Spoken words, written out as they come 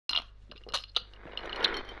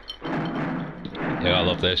Yeah, I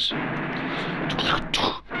love this.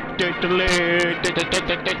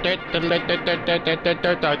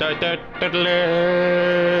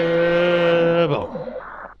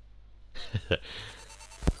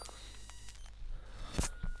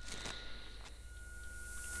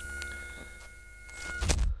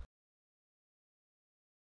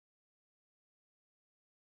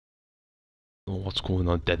 Oh, what's going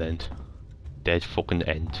on? Dead end. Dead fucking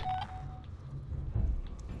end.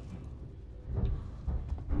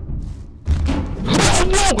 Oh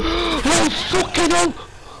no! Oh fucking hell!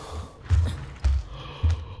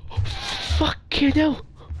 Fucking hell!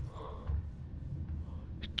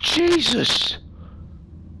 Jesus!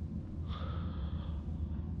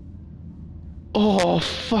 Oh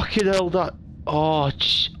fucking hell! That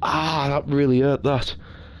that really hurt. That.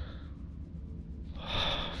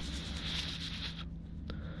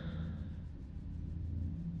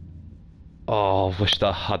 Oh, I wish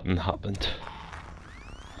that hadn't happened.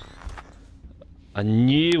 I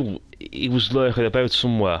knew he was lurking about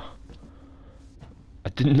somewhere. I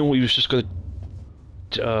didn't know he was just gonna...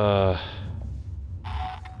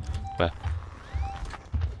 Where?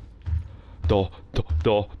 Door.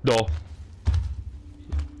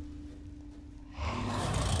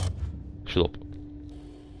 Shut up.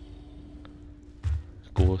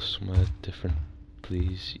 Go somewhere different,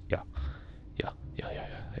 please. Yeah.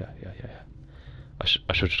 I should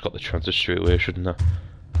have just got the transit straight away, shouldn't I?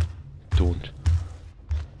 Don't.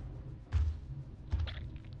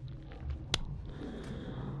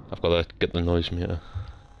 I've got to get the noise meter.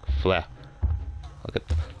 Flare. I'll get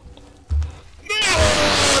the...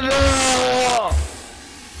 No!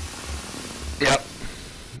 Yep.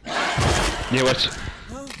 Knew it.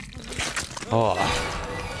 Oh.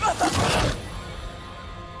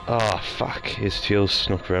 Oh, fuck. His tail's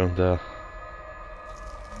snuck around there.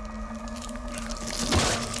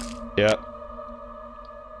 Yep.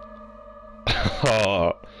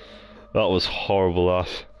 Oh, that was horrible,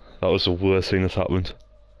 that. That was the worst thing that's happened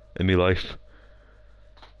in my life.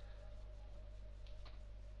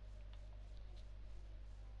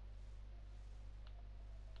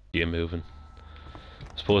 You're moving.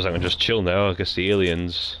 I suppose I can just chill now. I guess the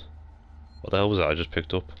aliens... What the hell was that I just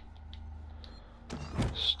picked up?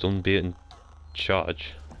 Stun bait and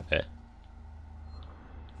charge. Eh.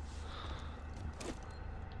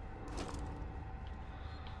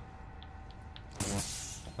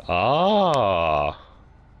 Ah.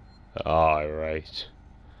 Right.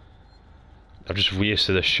 I've just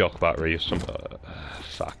wasted a shock battery or something.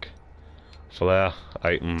 Fuck. Flare,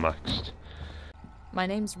 item maxed. My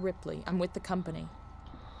name's Ripley. I'm with the company.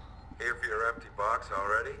 Here for your empty box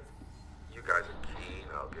already? You guys are keen,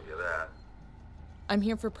 I'll give you that. I'm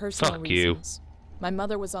here for personal Fuck reasons. My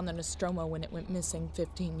mother was on the Nostromo when it went missing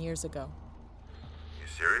 15 years ago. You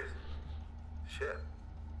serious? Shit.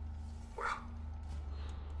 Well.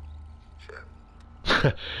 Shit.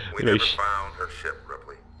 We never found her ship,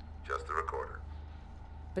 Ripley. Just the recorder.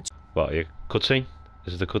 But What, a cutscene?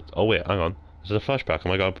 Is it a cut? Oh wait, hang on. Is it a flashback?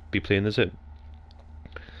 Am I gonna be playing as him?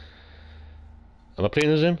 Am I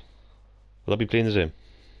playing as him? Will I be playing as him?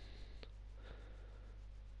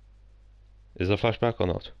 Is it a flashback or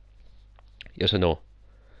not? Yes or no?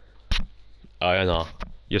 I or no?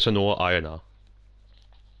 Yes or no? I or no?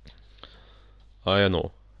 I or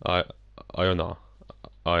no? I or no?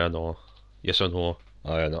 I or no? Yes or no?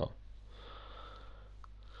 I or no?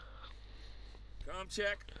 Com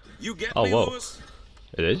check. You get Oh me, whoa! Lewis?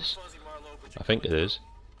 It is. I think it is.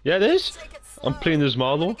 Yeah, it is. I'm playing as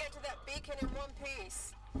Marlowe. If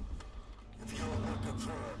you're looking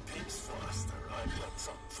for a piece, Foster, I've got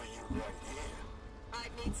something for you right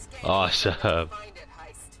here. Awesome.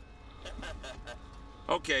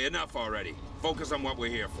 Okay, enough already. Focus on what we're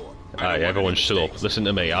here for. Alright, everyone shut up. Listen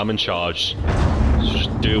to me, I'm in charge.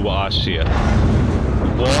 Just do what I say.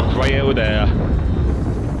 Walk right over there.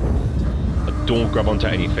 And don't grab onto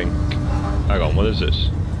anything. Hang on, what is this?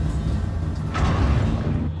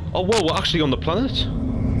 Oh whoa, we're actually on the planet?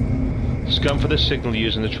 Scan for this signal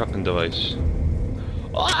using the tracking device.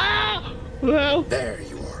 Ah! Well, There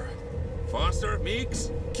you are. Foster,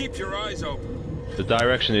 Meeks, keep your eyes open. the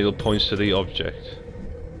direction needle points to the object.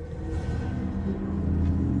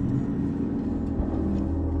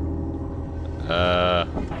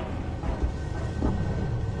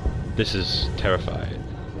 This is terrifying.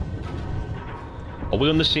 Are we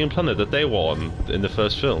on the same planet that they were on in the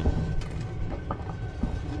first film?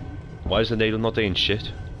 Why is the needle not doing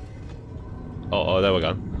shit? Oh, there we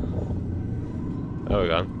go. There we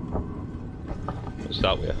go. What's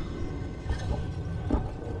that way?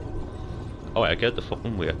 Oh wait, I get the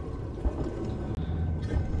fucking way.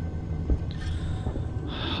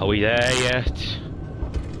 Are we there yet?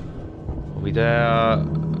 Are we there?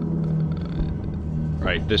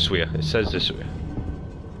 Right, this way. It says this way.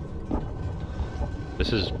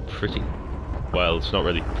 This is pretty. Well, it's not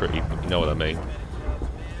really pretty, but you know what I mean.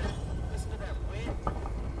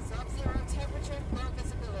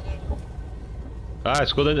 Ah,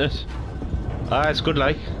 it's good, isn't it? Ah, it's good,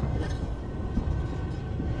 like.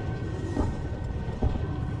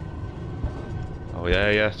 Oh yeah,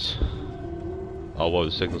 yes. Oh, whoa,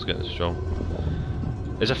 the signal's getting strong.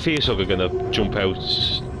 Is a facehugger gonna jump out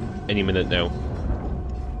any minute now?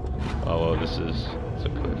 Oh, well, this is... it's a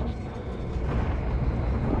cliff.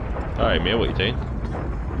 Alright, mate, what are you doing?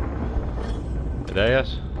 You there yet?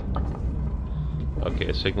 Okay,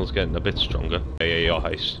 the signal's getting a bit stronger. Yeah, your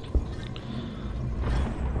heist.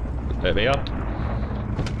 Let me up.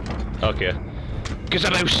 Okay.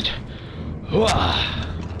 Gazaboust!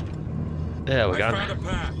 There we go. I found a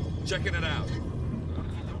path. Checking it out.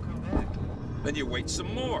 Then you wait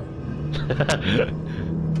some more.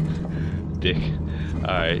 Dick.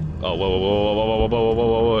 Alright. Oh, whoa, whoa, whoa, whoa, whoa, whoa, whoa,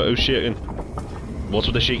 whoa, whoa, who's shaking? What's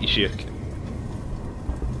with the shaky shake?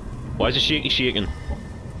 Why is the shaky shaking?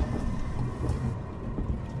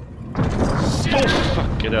 Oh,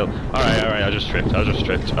 fucking hell. Alright, alright, I just tripped.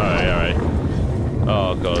 Alright, alright.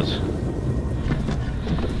 Oh, God.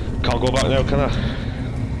 Can't go back now, can I?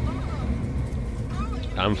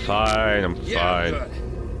 I'm fine, fine. Good.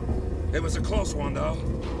 It was a close one, though.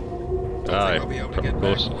 Aye, pretty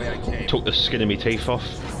close. Took the skin of my teeth off.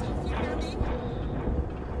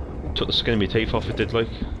 Took the skin of my teeth off, it did, like.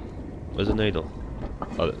 Where's the needle?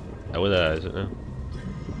 Oh, over there, is it now?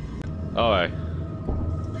 Alright.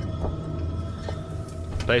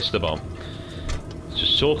 Place the bomb. It's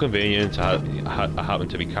just so convenient I happen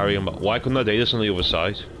to be carrying, but why couldn't I do this on the other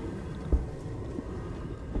side?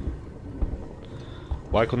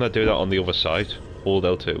 Why couldn't I do that on the other side? Hold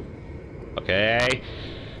L2. Okay.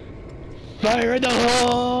 Fire in the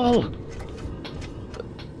hole!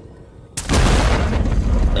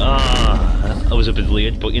 Ah, I was a bit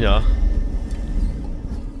late, but you know.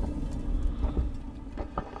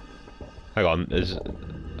 Hang on,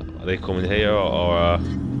 are they coming here or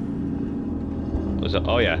was it?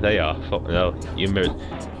 Oh yeah, they are. Fucking hell, you mirrored.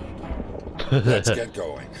 Let's get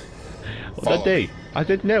going. What did I do? I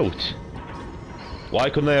did note. Why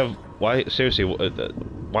couldn't I have? Why seriously?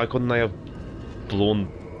 Why couldn't I have done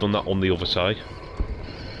that on the other side?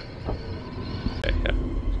 Okay, yeah.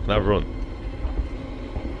 Can I run?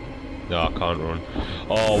 No, I can't run.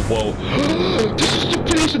 Oh, whoa! This is the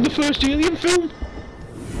place in the first Alien film.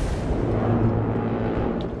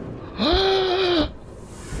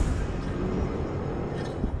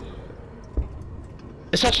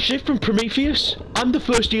 Is that shit from Prometheus and the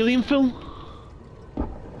first Alien film?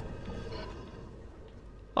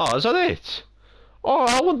 Oh, is that it? Oh,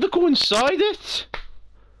 I want to go inside it!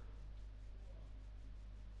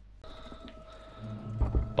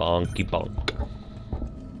 Bonky bonk.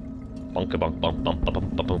 Bonky bonk bonk bonk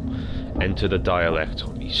bonk bonk bonk. Enter the dialect.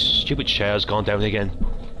 Oh, these stupid chairs gone down again.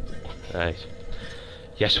 Right.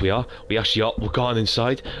 Yes, we are. We actually are. We're gone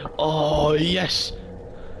inside. Oh, yes!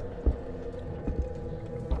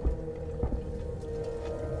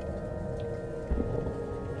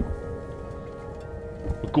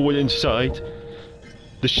 Going inside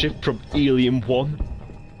the ship from Alien 1.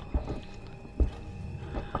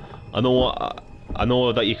 I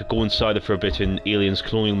know that you could go inside it for a bit in Aliens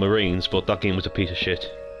Colonial Marines, but that game was a piece of shit.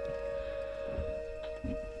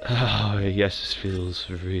 Oh, yes, this feels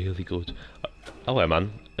really good. Oh, hey,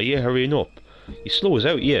 man, are you hurrying up? You slow us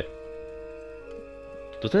out, yeah.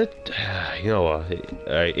 Doesn't it? You know what?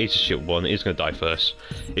 He's a stupid one. He's gonna die first.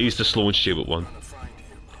 He's the slow and stupid one.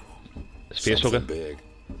 A face hugger?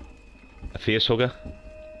 A face hugger?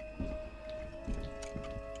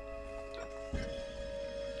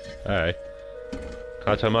 Alright.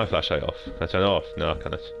 Can I turn my flashlight off? Can I turn it off? No, I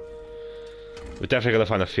can't. We're definitely gonna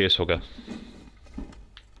find a face hugger.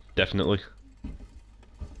 Definitely.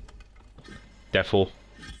 Defo.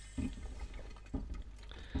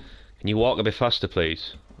 Can you walk a bit faster,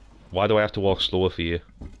 please? Why do I have to walk slower for you?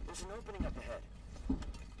 There's an opening up ahead.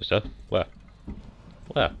 Is there? Where?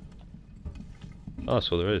 Where? Oh,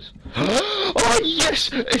 so there is. Oh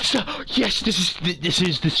yes! It's yes. This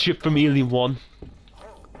is the ship from Alien 1.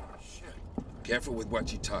 Oh shit! Careful with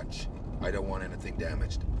what you touch. I don't want anything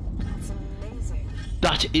damaged. It's amazing.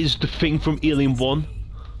 That is the thing from Alien 1.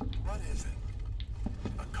 What is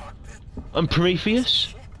it? A cockpit? And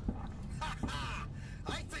Prometheus.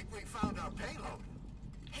 I think we found our payload.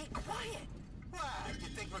 Hey, quiet! What? You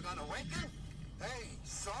think we're gonna wake her? Hey,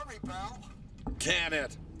 sorry, pal. Can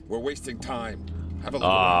it? We're wasting time. Have a look.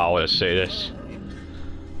 Ah, I want to say this.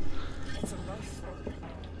 It's a life form.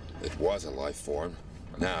 It was a life form.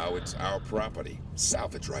 Now it's our property.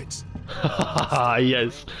 Salvage rights.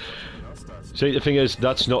 Yes. See, the thing is,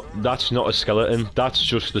 that's not a skeleton. That's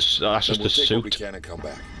just the We'll suit. take what we can and come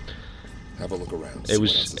back. Have a look around. It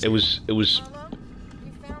was. Hello?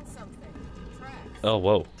 You found something. Tracks. Oh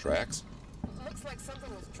whoa. Tracks? Looks like something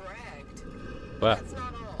was dragged. Where? That's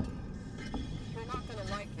not all. You're not gonna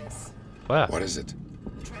like this. Where? What is it?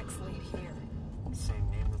 The tracks lead here. Same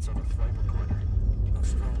name that's on the flight recorder.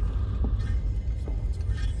 Nostromo. Someone's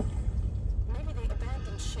original. Maybe they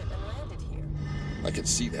abandoned ship and landed here. I can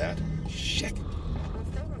see that. Shit. If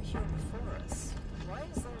they were here before us, why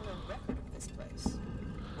is there no record of this place?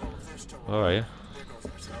 Well, if they're still All right. there goes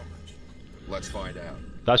our salvage. Let's find out.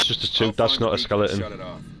 That's just a I'll suit. That's find the not a beacon and skeleton. Shut it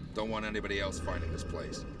off. Don't want anybody else finding this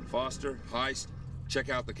place. Foster, Heist, check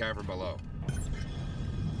out the cavern below.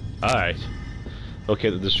 Alright. Okay,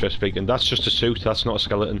 the distress beacon. That's just a suit. That's not a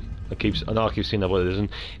skeleton. I know I keep saying that, but it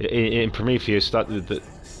isn't. In Prometheus,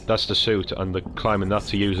 that's the suit, and they're climbing that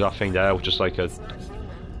to use that thing there, which is like a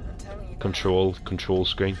control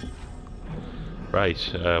screen. Right.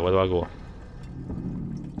 Where do I go?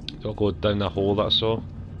 Do I go down that hole that I saw?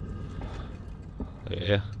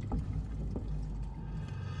 Yeah.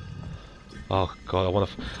 Oh god, I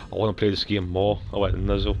wanna play this game more. I went and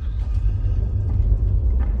there's up.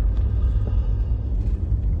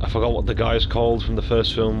 I forgot what the guy's called from the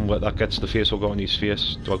first film where that gets the face hugger on his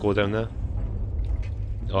face. Do I go down there?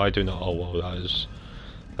 Oh, I do not. Oh wow,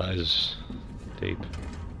 that is deep.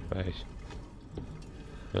 Right.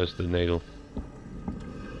 There's the needle.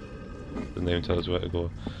 The name tells where to go.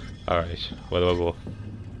 Alright, where do I go?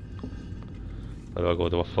 Where do I go?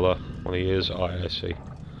 Do I follow one of yours? Oh, I see.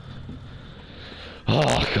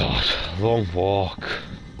 Oh god, long walk.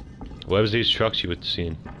 Where was these trucks you were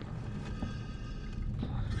seeing?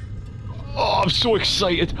 Oh, I'm so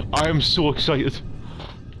excited! I am so excited!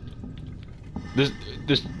 This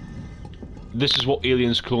is what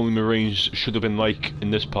Aliens Colonial Marines should have been like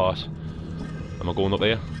in this part. Am I going up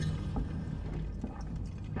there?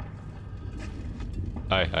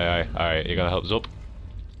 Aye, you're gonna help us up?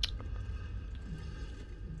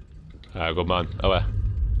 Alright, good man. Oh, where?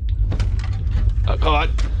 Come on!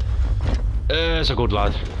 There's a good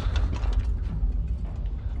lad.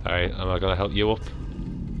 Alright, am I gonna help you up?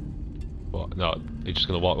 What? No, you're just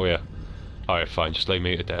gonna walk away. Alright, fine, just lay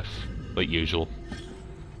me to death. Like usual.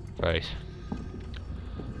 Right.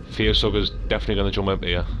 Fearsucker's definitely gonna jump out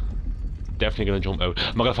here. Definitely gonna jump out.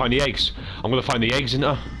 Am I gonna find the eggs? I'm gonna find the eggs in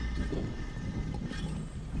there.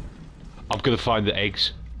 I'm gonna find the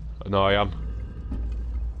eggs. No, I am.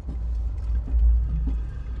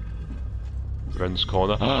 Ren's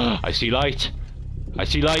corner. I see light! I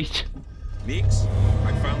see light! Meeks,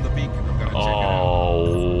 I found the beacon. I'm gonna check it out.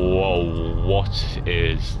 Oh, whoa, what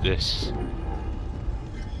is this?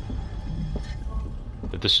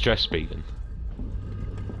 The distress beacon.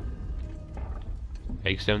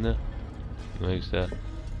 Eggs down there? No eggs there.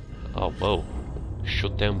 Oh, whoa.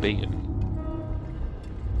 Shut down beacon.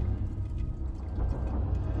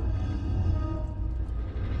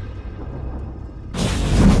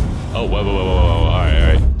 Oh, whoa.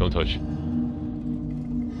 Alright. Don't touch.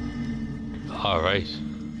 Alright.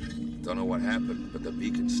 Don't know what happened, but the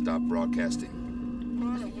beacon stopped broadcasting.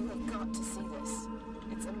 Marla, you have got to see this.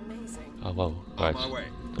 It's amazing. Oh, whoa. On Right. my way.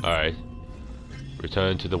 Alright.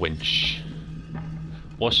 Return to the winch.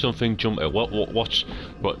 Watch something jump out. Watch.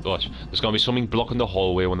 There's gonna be something blocking the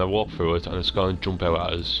hallway when I walk through it, and it's gonna jump out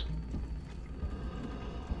at us.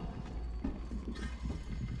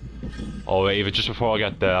 Or either just before I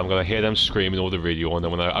get there, I'm gonna hear them screaming over the radio, and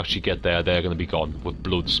then when I actually get there, they're gonna be gone, with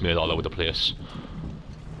blood smeared all over the place.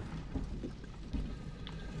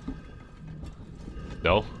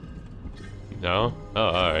 No? No? Oh,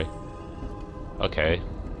 alright. Okay.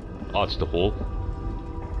 Oh, it's the hole.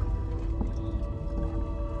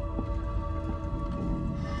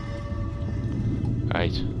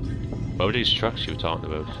 Right. What were these trucks you were talking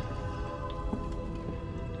about?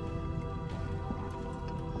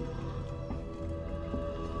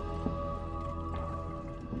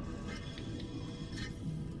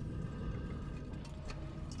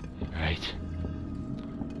 Right.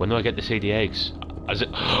 When do I get to see the eggs? As it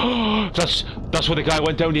that's where the guy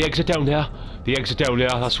went down. The eggs are down there. The eggs are down there.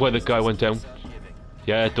 That's where the guy went down.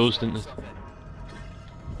 Yeah, it does, didn't it?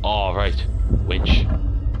 Oh, right. Winch.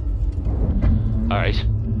 Alright.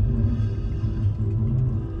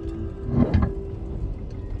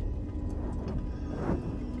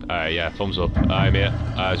 Alright, yeah, thumbs up. I'm here.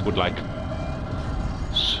 It's good like.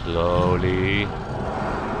 Slowly.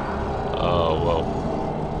 Oh, whoa.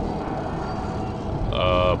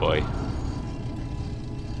 Oh boy.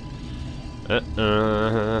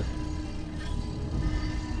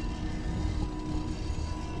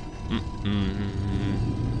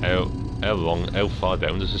 How far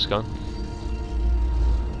down does this go?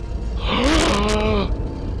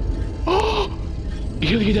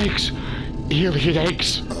 Alien eggs! Alien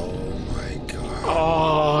eggs! Oh my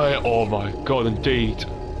god. Oh my god, indeed.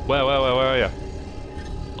 Where are you?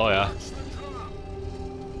 Oh yeah.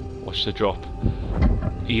 Watch the drop.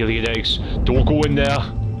 Alien eggs. Don't go in there.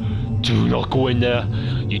 Do not go in there.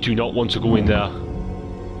 You do not want to go in there.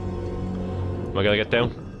 Am I gonna get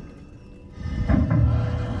down?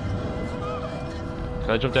 Can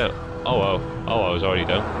I jump down? Oh wow. Oh, I was already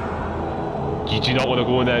down. You do not want to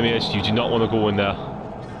go in there, mate. You do not want to go in there.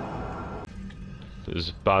 This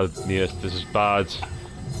is bad, mate. This is bad.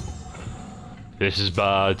 This is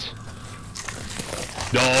bad.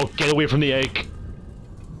 No, get away from the egg.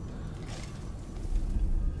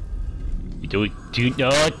 You do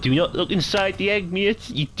not look inside the egg, mate.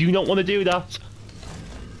 You do not want to do that.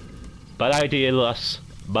 Bad idea, lass.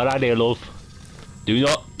 Bad idea, love. Do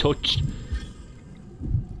not touch.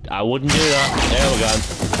 I wouldn't do that. There we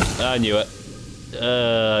go. I knew it.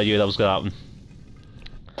 I knew that was gonna happen.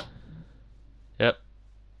 Yep.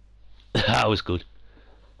 That was good.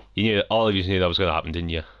 You knew, all of you knew that was gonna happen, didn't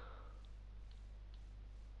you?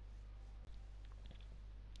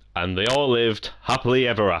 And they all lived happily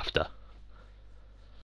ever after.